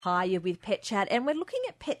Hi, you're with Pet Chat, and we're looking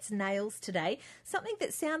at pets' nails today. Something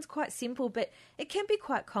that sounds quite simple, but it can be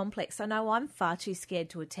quite complex. I know I'm far too scared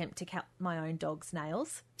to attempt to cut my own dog's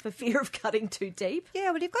nails for fear of cutting too deep. Yeah,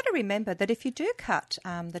 well, you've got to remember that if you do cut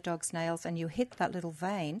the dog's nails and you hit that little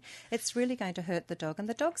vein, it's really going to hurt the dog. And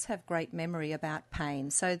the dogs have great memory about pain,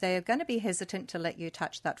 so they're going to be hesitant to let you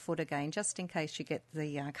touch that foot again, just in case you get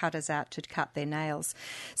the cutters out to cut their nails.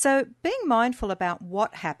 So being mindful about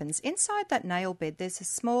what happens inside that nail bed, there's a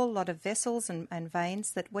small lot of vessels and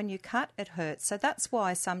veins that when you cut, it hurts. So that's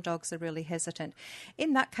why some dogs are really hesitant.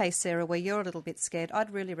 In that case, Sarah, where you're a little bit scared,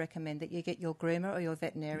 I'd really recommend that you get your groomer or your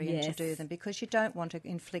veterinarian to do them, because you don't want to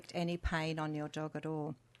inflict any pain on your dog at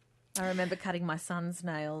all. I remember cutting my son's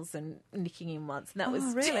nails and nicking him once, and that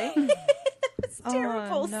was really? It's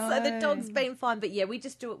terrible. Oh, no. So the dog's been fine, but yeah, we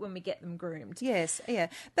just do it when we get them groomed. Yes, yeah.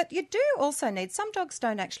 But you do also need, some dogs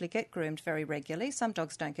don't actually get groomed very regularly. Some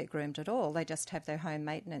dogs don't get groomed at all. They just have their home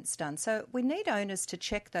maintenance done. So we need owners to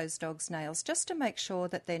check those dogs' nails just to make sure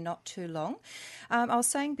that they're not too long. I was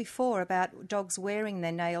saying before about dogs wearing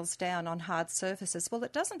their nails down on hard surfaces. Well,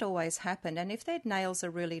 it doesn't always happen. And if their nails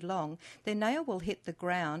are really long, their nail will hit the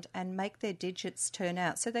ground and make their digits turn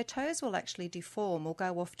out. So their toes will actually deform or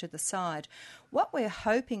go off to the side. What we're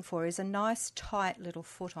hoping for is a nice, tight little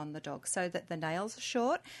foot on the dog so that the nails are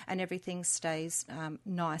short and everything stays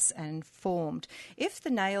nice and formed. If the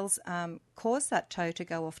nails cause that toe to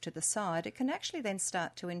go off to the side, it can actually then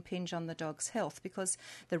start to impinge on the dog's health, because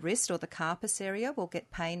the wrist or the carpus area will get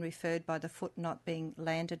pain referred by the foot not being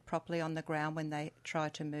landed properly on the ground when they try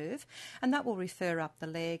to move, and that will refer up the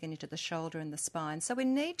leg and into the shoulder and the spine. So we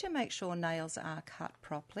need to make sure nails are cut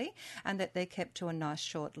properly and that they're kept to a nice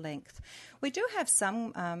short length. We do have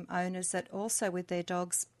some owners that also with their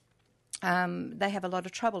dogs, they have a lot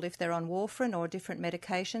of trouble if they're on warfarin or different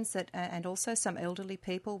medications, and also some elderly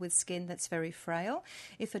people with skin that's very frail.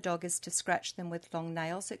 If a dog is to scratch them with long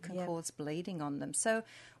nails, it can cause bleeding on them. So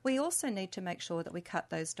we also need to make sure that we cut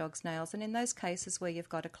those dogs' nails. And in those cases where you've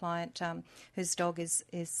got a client whose dog is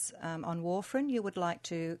on warfarin, you would like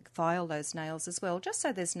to file those nails as well, just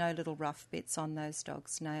so there's no little rough bits on those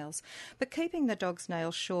dogs' nails. But keeping the dog's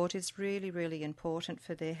nails short is really, really important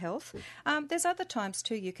for their health. There's other times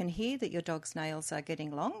too you can hear that your dog's nails are getting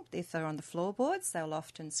long. If they're on the floorboards, they'll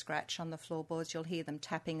often scratch on the floorboards. You'll hear them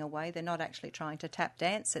tapping away. They're not actually trying to tap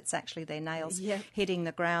dance. It's actually their nails hitting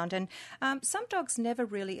the ground. And some dogs never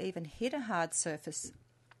really even hit a hard surface.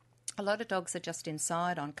 A lot of dogs are just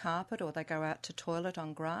inside on carpet, or they go out to toilet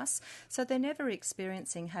on grass, so they're never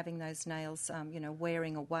experiencing having those nails,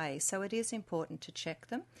 wearing away. So it is important to check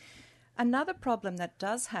them. Another problem that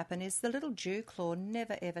does happen is the little dew claw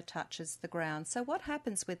never ever touches the ground. So what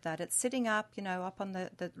happens with that? It's sitting up, up on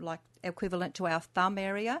the like equivalent to our thumb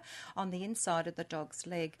area on the inside of the dog's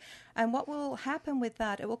leg. And what will happen with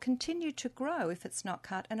that, it will continue to grow if it's not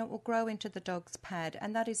cut, and it will grow into the dog's pad.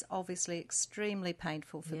 And that is obviously extremely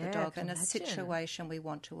painful for the dog, and a situation we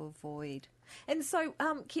want to avoid. And so,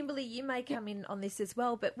 Kimberly, you may come in on this as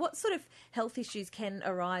well, but what sort of health issues can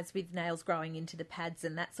arise with nails growing into the pads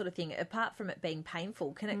and that sort of thing? Apart from it being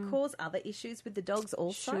painful, can it cause other issues with the dogs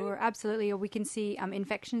also? Sure, absolutely. Or we can see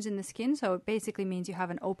infections in the skin, so it basically means you have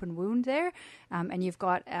an open wound there, and you've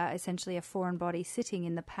got essentially a foreign body sitting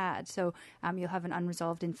in the pad. So you'll have an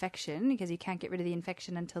unresolved infection because you can't get rid of the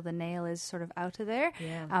infection until the nail is sort of out of there.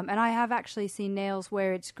 Yeah. And I have actually seen nails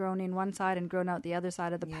where it's grown in one side and grown out the other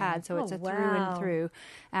side of the pad, so it's through and through.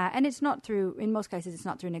 And it's not through, in most cases, it's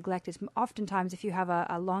not through neglect. It's oftentimes, if you have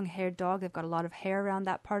a long-haired dog, they've got a lot of hair around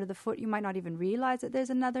that part of the foot, you might not even realize that there's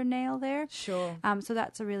another nail there. Sure. So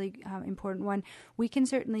that's a really important one. We can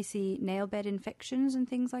certainly see nail bed infections and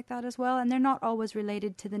things like that as well, and they're not always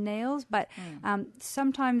related to the nails, but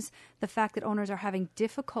sometimes the fact that owners are having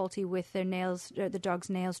difficulty with their nails, the dog's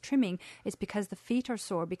nails trimming, is because the feet are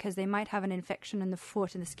sore, because they might have an infection in the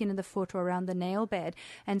foot, in the skin of the foot or around the nail bed.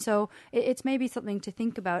 And so it's maybe something to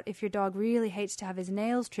think about. If your dog really hates to have his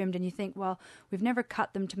nails trimmed and you think, well, we've never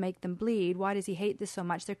cut them to make them bleed, why does he hate this so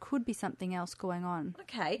much? There could be something else going on.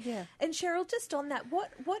 Okay. Yeah. And Cheryl, just on that,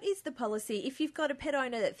 what is the policy if you've got a pet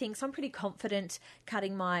owner that thinks, I'm pretty confident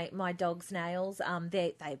cutting my dog's nails,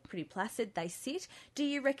 they're pretty placid, they sit. Do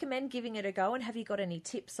you recommend giving it a go, and have you got any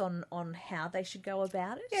tips on how they should go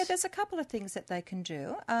about it? Yeah, there's a couple of things that they can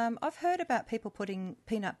do. I've heard about people putting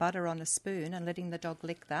peanut butter on a spoon and letting the dog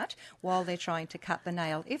lick that while they're trying to cut the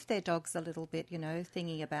nail. If their dog's a little bit,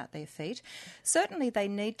 thingy about their feet, certainly they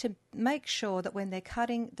need to make sure that when they're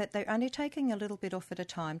cutting, that they're only taking a little bit off at a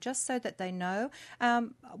time, just so that they know.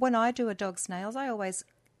 When I do a dog's nails, I always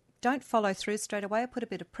don't follow through straight away. I put a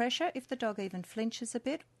bit of pressure. If the dog even flinches a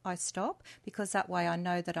bit, I stop, because that way I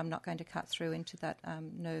know that I'm not going to cut through into that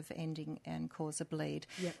nerve ending and cause a bleed.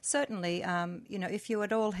 Yep. Certainly, if you're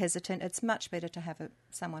at all hesitant, it's much better to have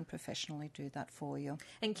someone professionally do that for you.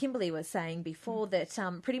 And Kimberly was saying before that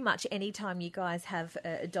pretty much any time you guys have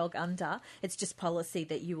a dog under, it's just policy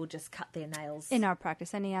that you will just cut their nails. In our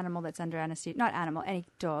practice, any animal that's under anesthesia, any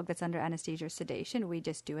dog that's under anesthesia or sedation, we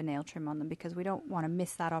just do a nail trim on them, because we don't want to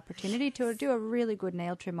miss that opportunity to do a really good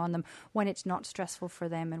nail trim on them when it's not stressful for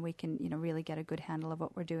them and we can, really get a good handle of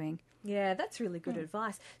what we're doing. Yeah, that's really good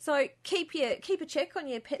advice. So keep a check on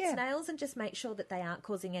your pet's nails and just make sure that they aren't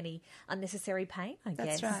causing any unnecessary pain, I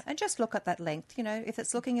guess. That's right. And just look at that length. If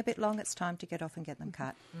it's looking a bit long, it's time to get off and get them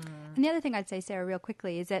cut. And the other thing I'd say, Sarah, real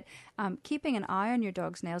quickly, is that keeping an eye on your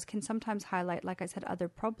dog's nails can sometimes highlight, like I said, other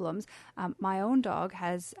problems. My own dog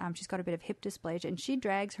has, she's got a bit of hip dysplasia, and she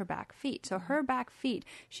drags her back feet. So her back feet,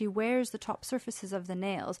 she wears the top surfaces of the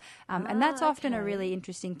nails. And that's often a really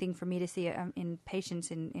interesting thing for me to see in patients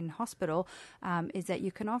in hospital, is that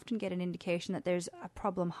you can often get an indication that there's a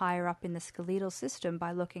problem higher up in the skeletal system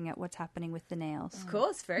by looking at what's happening with the nails. Of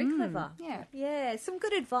course, very clever. Yeah, some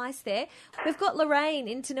good advice there. We've got Lorraine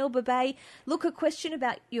in Tanilba Bay. Look, a question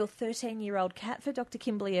about your 13-year-old cat for Dr.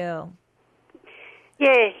 Kimberly Earle.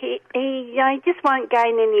 Yeah, he just won't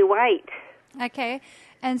gain any weight. Okay.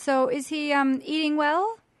 And so is he eating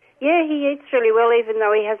well? Yeah, he eats really well, even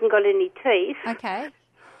though he hasn't got any teeth. Okay.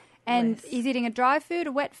 And he's eating a dry food,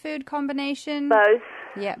 a wet food combination? Both.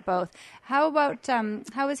 Yeah, both. How about,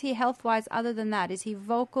 how is he health-wise other than that? Is he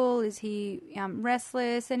vocal? Is he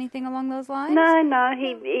restless? Anything along those lines? No,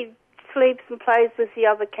 he sleeps and plays with the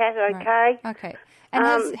other cat, okay? Right. Okay.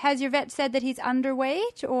 And has your vet said that he's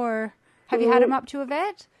underweight, or have you had him up to a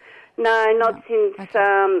vet? No, not since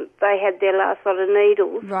they had their last lot of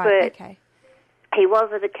needles. Right, but he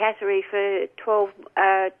was at a cattery for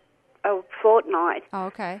a fortnight. Oh,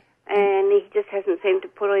 okay. And he just hasn't seemed to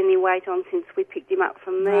put any weight on since we picked him up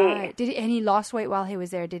from there. Right. And he lost weight while he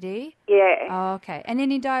was there, did he? Yeah. Oh, okay. And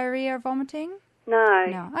any diarrhea or vomiting? No.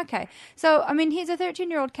 No. Okay. So, he's a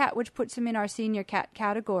 13-year-old cat, which puts him in our senior cat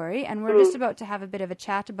category, and we're just about to have a bit of a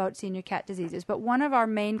chat about senior cat diseases. But one of our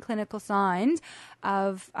main clinical signs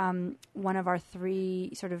of one of our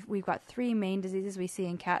we've got three main diseases we see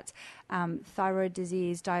in cats, thyroid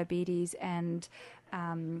disease, diabetes, and...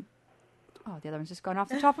 the other one's just gone off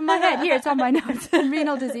the top of my head. Here, it's on my notes.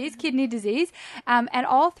 Renal disease, kidney disease. And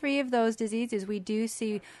all three of those diseases, we do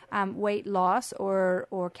see weight loss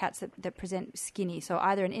or cats that present skinny. So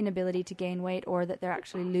either an inability to gain weight or that they're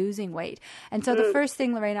actually losing weight. And so the first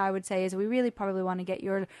thing, Lorraine, I would say is we really probably want to get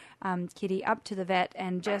your kitty up to the vet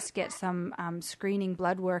and just get some screening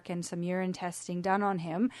blood work and some urine testing done on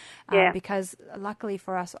him. Because luckily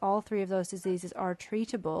for us, all three of those diseases are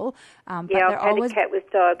treatable. I've had a cat with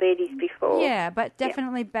diabetes before. Yeah, but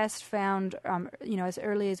definitely best found, as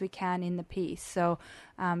early as we can in the piece. So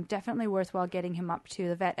definitely worthwhile getting him up to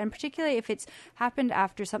the vet. And particularly if it's happened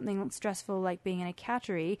after something stressful like being in a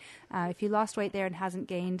cattery, if he lost weight there and hasn't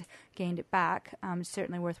gained it back, it's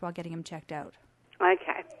certainly worthwhile getting him checked out.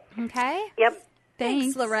 Okay. Okay? Yep.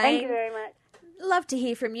 Thanks, Lorraine. Thank you very much. Love to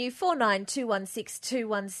hear from you.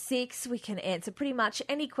 49216216. We can answer pretty much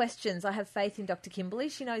any questions. I have faith in Dr. Kimberly.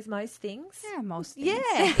 She knows most things. Yeah, most things.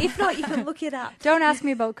 Yeah. If not, you can look it up. Don't ask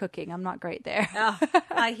me about cooking. I'm not great there. Oh,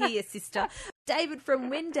 I hear you, sister. David from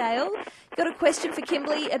Windale, got a question for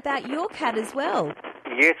Kimberly about your cat as well.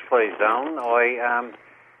 Yes, please, Alan.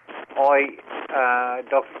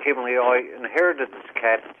 Dr. Kimberly, I inherited this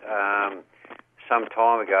cat some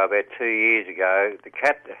time ago, about 2 years ago. The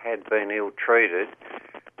cat had been ill-treated.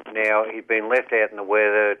 Now, he'd been left out in the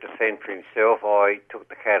weather to fend for himself. I took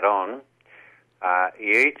the cat on.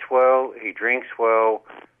 He eats well, he drinks well,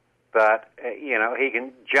 but, he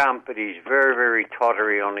can jump, but he's very, very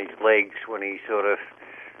tottery on his legs when he sort of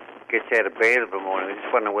gets out of bed in the morning. I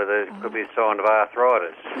just wonder whether it could be a sign of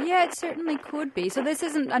arthritis. Yeah, it certainly could be. So this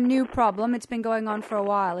isn't a new problem. It's been going on for a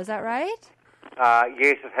while. Is that right?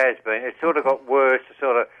 Yes, it has been. It sort of got worse.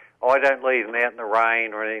 I don't leave him out in the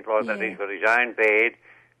rain or anything like that. He's got his own bed,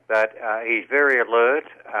 but he's very alert.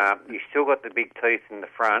 He's still got the big teeth in the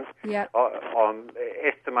front. Yeah. I'm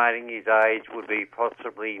estimating his age would be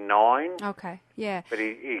possibly 9. Okay. Yeah. But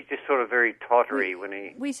he's just sort of very tottery when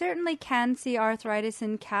he... We certainly can see arthritis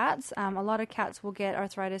in cats. A lot of cats will get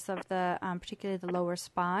arthritis of the, particularly the lower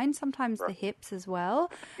spine, sometimes the hips as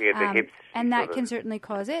well. Yeah, the hips. And that can certainly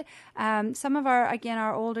cause it. Some of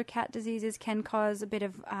our older cat diseases can cause a bit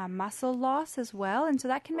of muscle loss as well, and so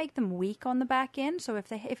that can make them weak on the back end. So if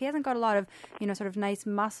he hasn't got a lot of, sort of nice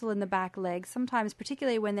muscle in the back legs, sometimes,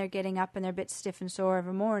 particularly when they're getting up and they're a bit stiff and sore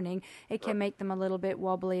every morning, it can make them a little bit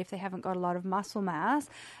wobbly if they haven't got a lot of muscle mass.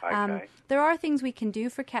 Okay. There are things we can do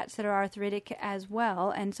for cats that are arthritic as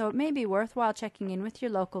well, and so it may be worthwhile checking in with your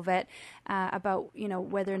local vet about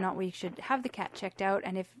whether or not we should have the cat checked out,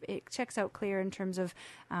 and if it checks out clear in terms of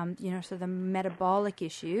so the metabolic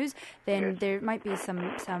issues, then there might be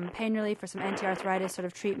some pain relief or some anti-arthritis sort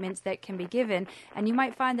of treatments that can be given, and you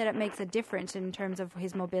might find that it makes a difference in terms of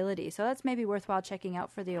his mobility. So that's maybe worthwhile checking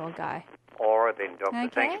out for the old guy. All right then, Doctor. Okay.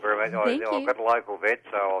 Thank you very much. Thank I've you. got a local vet,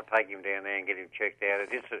 so I'll take him down there and get him checked out.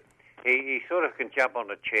 He sort of can jump on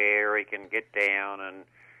the chair, he can get down,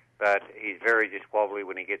 but he's very just wobbly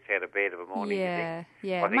when he gets out of bed of a morning. Yeah. I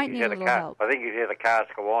think Might he's need a had little help. I think he's had a cask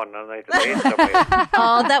of wine underneath the bed somewhere.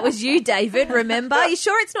 Oh, that was you, David, remember? Are you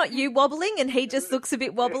sure it's not you wobbling and he just looks a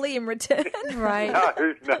bit wobbly in return? Right.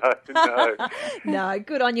 No. No,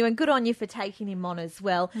 good on you, and good on you for taking him on as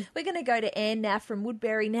well. We're going to go to Anne now from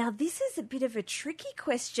Woodbury. Now, this is a bit of a tricky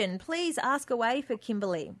question. Please ask away for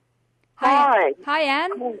Kimberly. Hi. Hi,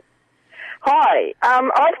 Anne. Hi.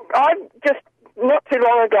 I've just not too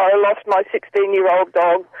long ago lost my 16-year-old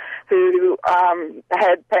dog who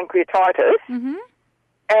had pancreatitis, Mm-hmm.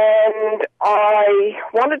 and I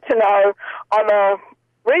wanted to know, I'm a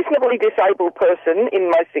reasonably disabled person in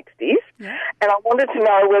my 60s, and I wanted to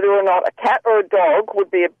know whether or not a cat or a dog would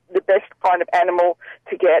be the best kind of animal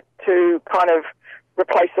to get to kind of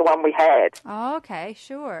replace the one we had. Oh, okay,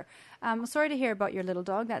 sure. Sorry to hear about your little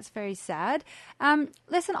dog. That's very sad.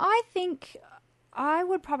 Listen, I think I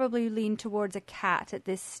would probably lean towards a cat at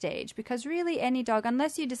this stage, because really any dog,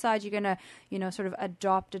 unless you decide you're going to, sort of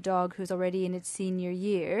adopt a dog who's already in its senior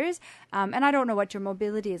years, and I don't know what your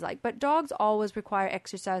mobility is like, but dogs always require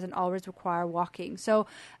exercise and always require walking. So,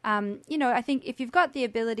 I think if you've got the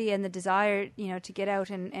ability and the desire, to get out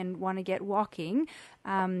and want to get walking,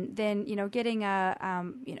 then, getting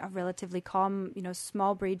a relatively calm,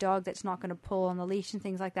 small breed dog that's not going to pull on the leash and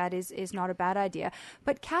things like that is not a bad idea.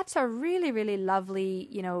 But cats are really, really lovely,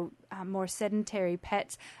 more sedentary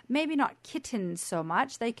pets. Maybe not kittens so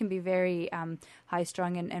much. They can be very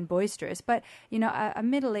high-strung and boisterous. But, a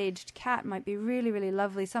middle-aged cat might be really, really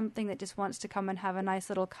lovely, something that just wants to come and have a nice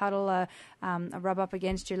little cuddle, a rub up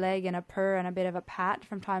against your leg and a purr and a bit of a pat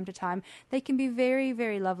from time to time. They can be very,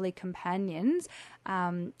 very lovely companions.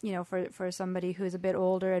 For somebody who's a bit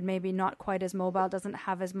older and maybe not quite as mobile, doesn't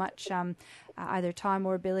have as much either time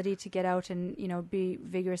or ability to get out and, be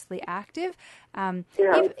vigorously active.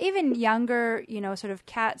 Even younger, sort of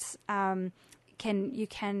cats, you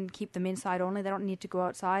can keep them inside only. They don't need to go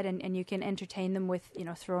outside, and you can entertain them with,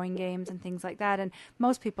 throwing games and things like that. And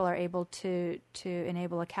most people are able to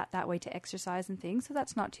enable a cat that way to exercise and things, so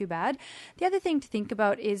that's not too bad. The other thing to think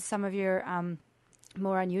about is some of your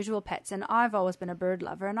more unusual pets, and I've always been a bird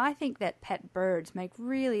lover, and I think that pet birds make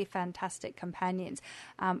really fantastic companions.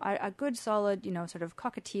 A good solid, sort of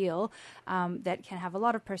cockatiel that can have a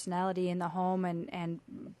lot of personality in the home and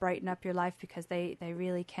brighten up your life, because they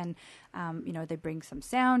really can, they bring some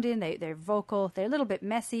sound in, they're vocal, they're a little bit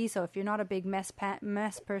messy, so if you're not a big mess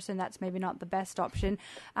person, that's maybe not the best option,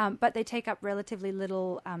 but they take up relatively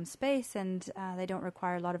little space, and they don't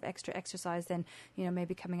require a lot of extra exercise than,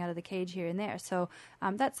 maybe coming out of the cage here and there. So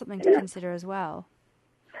that's something to consider as well.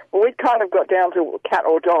 Well, we kind of got down to cat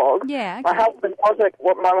or dog. Yeah. Okay. My husband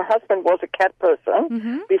was a cat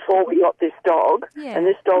person before we got this dog, and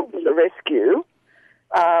this dog was a rescue.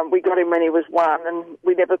 We got him when he was 1, and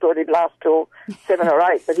we never thought he'd last till 7 or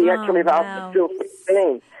 8, but he actually lasted till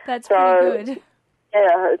 16. That's pretty good.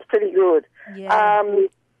 Yeah, it's pretty good. Yeah.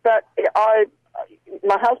 But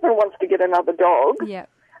my husband wants to get another dog. Yeah.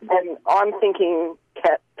 And I'm thinking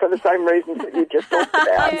cat for the same reasons that you just talked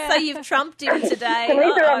about. So you've trumped him today. Can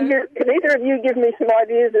either of you give me some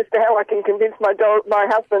ideas as to how I can convince my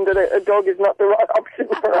husband that a dog is not the right option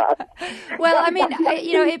for us? Well, I mean,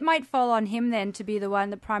 it might fall on him then to be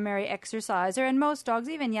the primary exerciser. And most dogs,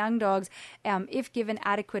 even young dogs, if given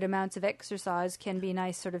adequate amounts of exercise, can be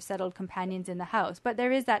nice sort of settled companions in the house. But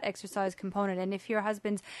there is that exercise component. And if your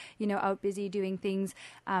husband's, out busy doing things,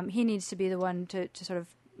 he needs to be the one to sort of,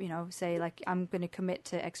 say, like, I'm going to commit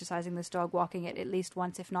to exercising this dog, walking it at least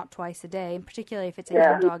once, if not twice a day. And particularly if it's a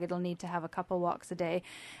young dog, it'll need to have a couple walks a day.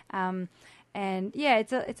 And yeah,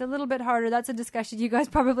 it's a little bit harder. That's a discussion you guys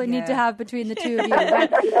probably need to have between the two of you.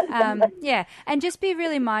 But, yeah, and just be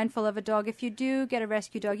really mindful of a dog. If you do get a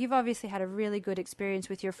rescue dog, you've obviously had a really good experience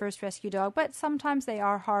with your first rescue dog, but sometimes they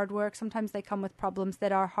are hard work. Sometimes they come with problems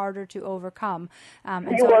that are harder to overcome.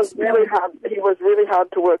 He was really hard. He was really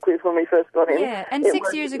hard to work with when we first got him. Yeah, and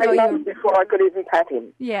 6 years ago, before I could even pat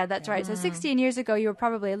him. Yeah, that's right. So 16 years ago, you were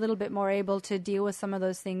probably a little bit more able to deal with some of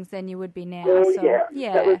those things than you would be now. Oh, so,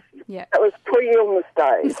 yeah. That was pre-illness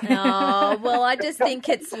days. Oh, well, I just think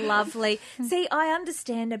it's lovely. See, I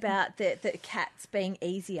understand about the cats being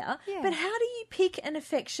easier, but how do you pick an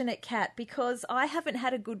affectionate cat? Because I haven't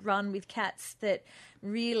had a good run with cats that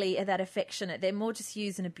really are that affectionate. They're more just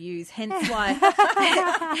use and abuse. Hence why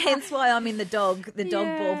I'm in the dog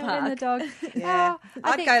ballpark. In the dog. Yeah,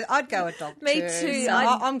 I'd go a dog. Me too. So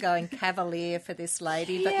I'm going cavalier for this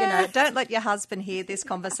lady, but don't let your husband hear this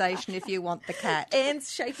conversation if you want the cat.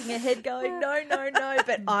 Anne's shaking her head, going no,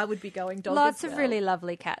 but I would be going dog. Lots as of well. really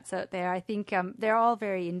lovely cats out there. I think they're all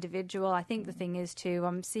very individual. I think the thing is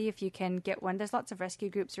to see if you can get one. There's lots of rescue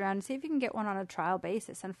groups around. See if you can get one on a trial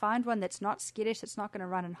basis and find one that's not skittish. That's not going to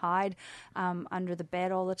run and hide under the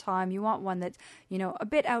bed all the time. You want one that's a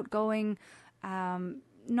bit outgoing,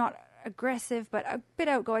 not aggressive, but a bit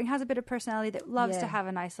outgoing, has a bit of personality, that loves to have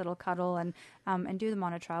a nice little cuddle, and do them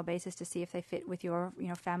on a trial basis to see if they fit with your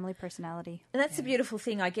family personality. And that's the beautiful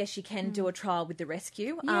thing. I guess you can do a trial with the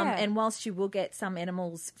rescue. And whilst you will get some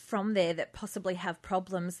animals from there that possibly have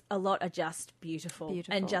problems, a lot are just beautiful.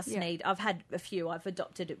 And just need. I've had a few. I've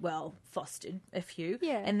fostered a few.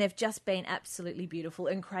 Yeah. And they've just been absolutely beautiful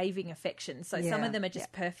and craving affection. So some of them are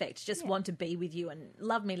just perfect. Just want to be with you and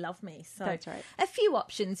love me. So that's right. A few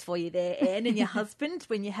options for you there, Anne, and your husband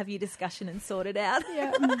when you have your discussion and sort it out.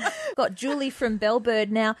 Yeah. Got Julie from Bellbird.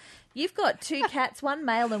 Now, you've got 2 cats, 1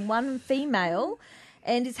 male and 1 female,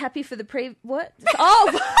 and is happy for the what?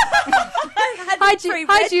 Oh! Hi, Julie.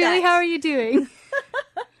 How are you doing?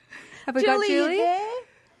 Have we got Julie? You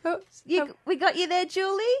there? We got you there,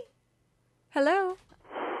 Julie? Hello?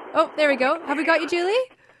 Oh, there we go. Have we got you, Julie?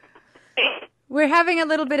 We're having a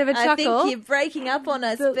little bit of a chuckle. I think you're breaking up on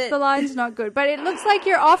us. The line's not good. But it looks like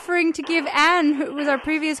you're offering to give Anne, who was our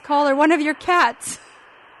previous caller, one of your cats.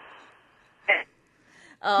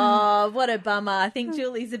 Oh, what a bummer. I think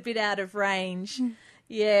Julie's a bit out of range.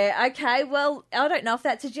 Yeah, okay. Well, I don't know if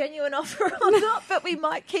that's a genuine offer or not, but we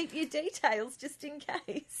might keep your details just in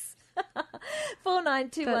case.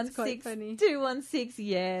 49216216.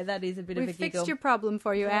 Yeah, that is a bit of a giggle. We fixed your problem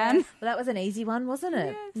for you, Anne. Well, that was an easy one, wasn't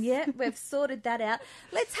it? Yes. Yeah, we've sorted that out.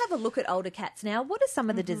 Let's have a look at older cats now. What are some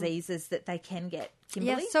of the diseases that they can get,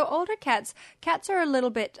 Kimberly? Yes, so older cats are a little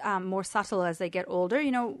bit more subtle as they get older.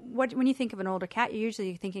 When you think of an older cat, you're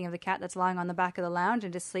usually thinking of the cat that's lying on the back of the lounge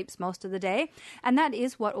and just sleeps most of the day. And that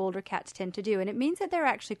is what older cats tend to do. And it means that they're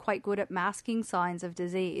actually quite good at masking signs of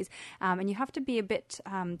disease. And you have to be a bit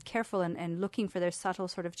careful and looking for their subtle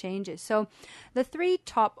sort of changes. So the 3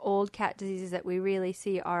 top old cat diseases that we really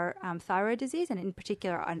see are thyroid disease, and in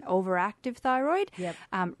particular an overactive thyroid,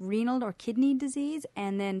 renal or kidney disease,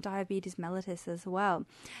 and then diabetes mellitus as well.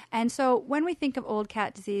 And so when we think of old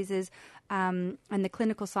cat diseases and the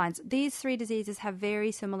clinical signs, these 3 diseases have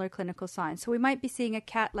very similar clinical signs. So we might be seeing a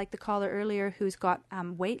cat like the caller earlier who's got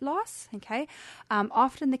weight loss, okay?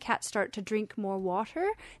 Often the cats start to drink more water.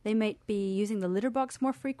 They might be using the litter box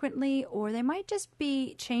more frequently, or they might just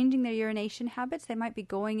be changing their urination habits. They might be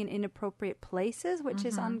going in inappropriate places, which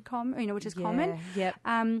is uncommon, which is common. Yep.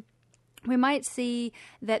 We might see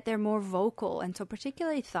that they're more vocal, and so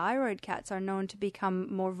particularly thyroid cats are known to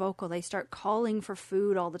become more vocal. They start calling for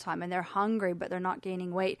food all the time, and they're hungry, but they're not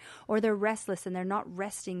gaining weight, or they're restless and they're not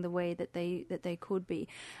resting the way that they could be.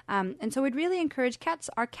 And so we'd really encourage cats.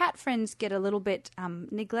 Our cat friends get a little bit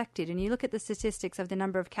neglected, and you look at the statistics of the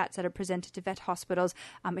number of cats that are presented to vet hospitals,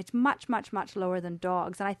 it's much, much, much lower than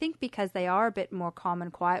dogs. And I think because they are a bit more calm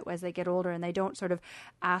and quiet as they get older, and they don't sort of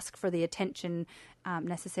ask for the attention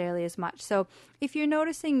necessarily as much. So if you're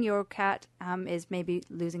noticing your cat is maybe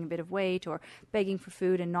losing a bit of weight or begging for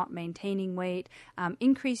food and not maintaining weight,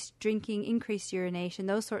 increased drinking, increased urination,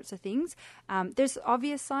 those sorts of things. There's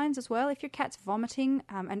obvious signs as well. If your cat's vomiting,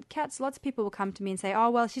 and cats, lots of people will come to me and say,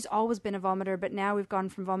 oh, well, she's always been a vomiter, but now we've gone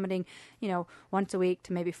from vomiting, once a week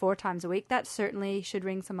to maybe 4 times a week. That certainly should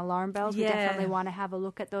ring some alarm bells. We definitely want to have a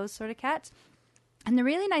look at those sort of cats. And the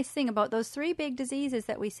really nice thing about those 3 big diseases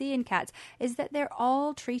that we see in cats is that they're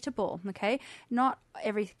all treatable, okay? Not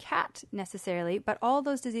every cat necessarily, but all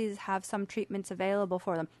those diseases have some treatments available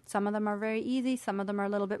for them. Some of them are very easy, some of them are a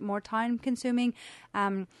little bit more time consuming,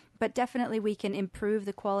 but definitely we can improve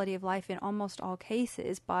the quality of life in almost all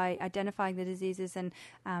cases by identifying the diseases and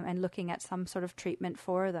looking at some sort of treatment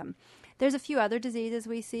for them. There's a few other diseases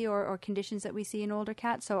we see or conditions that we see in older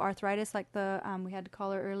cats. So arthritis, like the we had a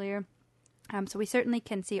caller earlier. So we certainly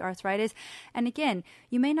can see arthritis. And again,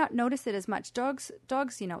 you may not notice it as much. Dogs,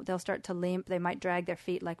 they'll start to limp. They might drag their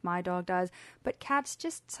feet like my dog does. But cats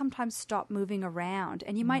just sometimes stop moving around.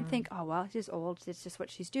 And you might think, oh, well, she's old. It's just what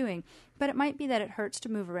she's doing. But it might be that it hurts to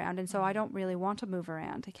move around. And so I don't really want to move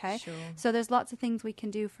around, okay? Sure. So there's lots of things we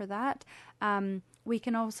can do for that. We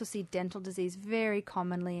can also see dental disease very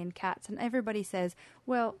commonly in cats. And everybody says,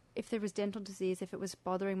 well, if there was dental disease, if it was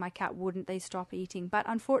bothering my cat, wouldn't they stop eating? But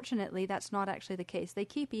unfortunately, that's not actually the case. They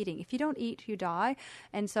keep eating. If you don't eat, you die.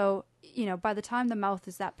 And so, by the time the mouth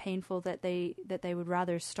is that painful that they would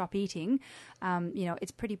rather stop eating,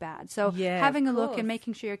 it's pretty bad. So having a look and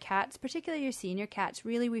making sure your cats, particularly your senior cats,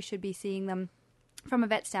 really we should be seeing them. From a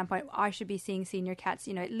vet standpoint, I should be seeing senior cats,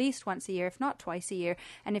 at least once a year, if not twice a year.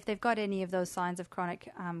 And if they've got any of those signs of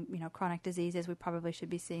chronic diseases, we probably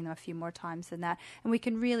should be seeing them a few more times than that. And we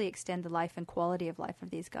can really extend the life and quality of life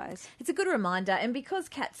of these guys. It's a good reminder. And because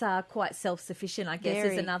cats are quite self-sufficient, I guess,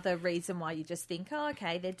 is another reason why you just think, oh,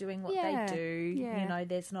 okay, they're doing what they do. Yeah.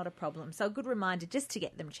 There's not a problem. So a good reminder just to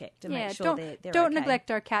get them checked and make sure they're don't okay.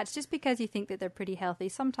 neglect our cats just because you think that they're pretty healthy.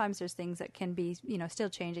 Sometimes there's things that can be, still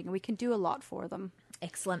changing, and we can do a lot for them.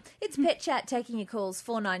 Excellent. It's Pet Chat taking your calls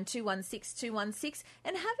 49216216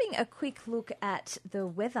 and having a quick look at the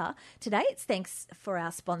weather. Today it's thanks for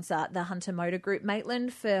our sponsor, the Hunter Motor Group,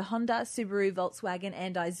 Maitland, for Honda, Subaru, Volkswagen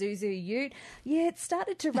and Isuzu Ute. Yeah, it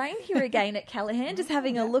started to rain here again at Callaghan. Just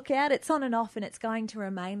having a look out. It's on and off and it's going to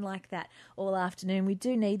remain like that all afternoon. We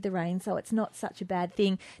do need the rain, so it's not such a bad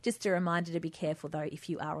thing. Just a reminder to be careful though if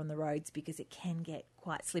you are on the roads because it can get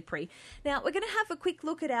quite slippery. Now, we're going to have a quick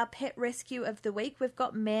look at our pet rescue of the week. We've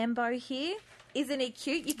got Mambo here. Isn't he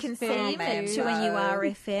cute? You can see him at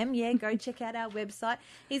 2NURFM. Yeah, go check out our website.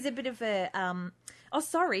 He's a bit of a...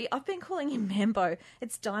 I've been calling him Mambo.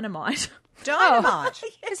 It's Dynamite. Dynamite?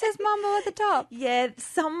 It says Mambo at the top. Yeah,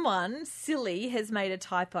 someone silly has made a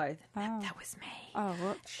typo. That was me. Oh,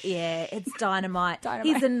 whoops. Yeah, it's Dynamite.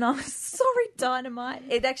 Dynamite. He's a nice... Sorry, Dynamite.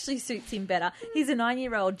 It actually suits him better. He's a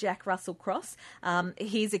 9-year-old Jack Russell Cross.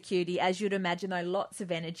 He's a cutie. As you'd imagine, though, lots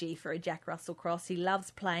of energy for a Jack Russell Cross. He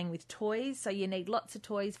loves playing with toys, so you need lots of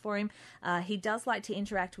toys for him. He does like to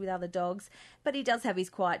interact with other dogs, but he does have his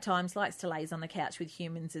quiet times, likes to laze on the couch with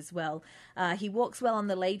humans as well. He walks well on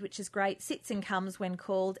the lead, which is great, sits and comes when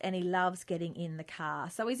called, and he loves getting in the car.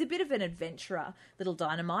 So he's a bit of an adventurer, little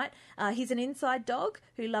Dynamite. He's an inside dog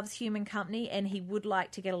who loves human company, and he would like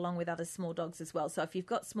to get along with other small dogs as well. So if you've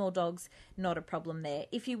got small dogs, not a problem there.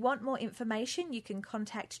 If you want more information, you can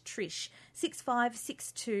contact Trish,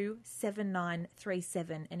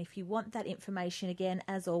 65627937. And if you want that information again,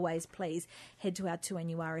 as always, please head to our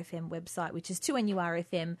 2NURFM website, which is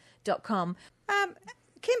 2NURFM.com.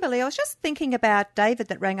 Kimberly, I was just thinking about David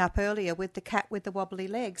that rang up earlier with the cat with the wobbly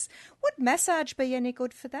legs. Would massage be any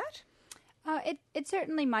good for that? It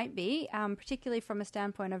certainly might be, particularly from a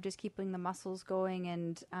standpoint of just keeping the muscles going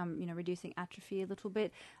and, reducing atrophy a little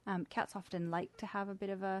bit. Cats often like to have a bit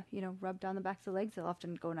of a, rub down the backs of the legs. They'll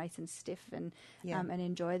often go nice and stiff and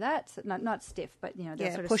enjoy that. So not stiff, but, they'll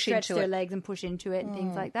sort of stretch their legs and push into it and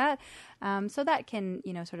things like that. So that can,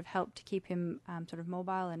 sort of help to keep him sort of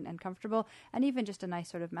mobile and comfortable. And even just a nice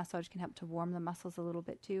sort of massage can help to warm the muscles a little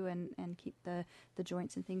bit too and keep the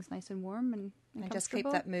joints and things nice and warm and just keep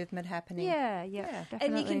that movement happening. Yeah, definitely.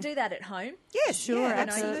 And you can do that at home. Yes, sure,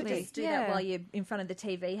 absolutely. You just do that while you're in front of the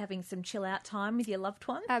TV having some chill out time with your loved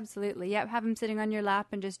one. Absolutely, yeah. Have him sitting on your lap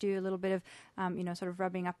and just do a little bit of, sort of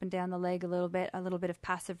rubbing up and down the leg a little bit of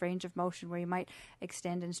passive range of motion where you might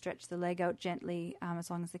extend and stretch the leg out gently as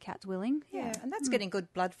long as the cat's willing. Yeah, and that's getting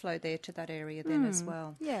good blood flow there to that area then as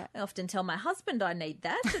well. Yeah. I often tell my husband I need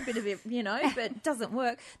that, a bit of it, but it doesn't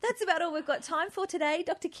work. That's about all we've got time for today.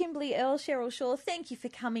 Dr. Kimberly Earle, Cheryl Shaw, thank you for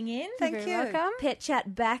coming in. Thank you. Welcome. Pet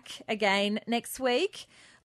Chat back again next week.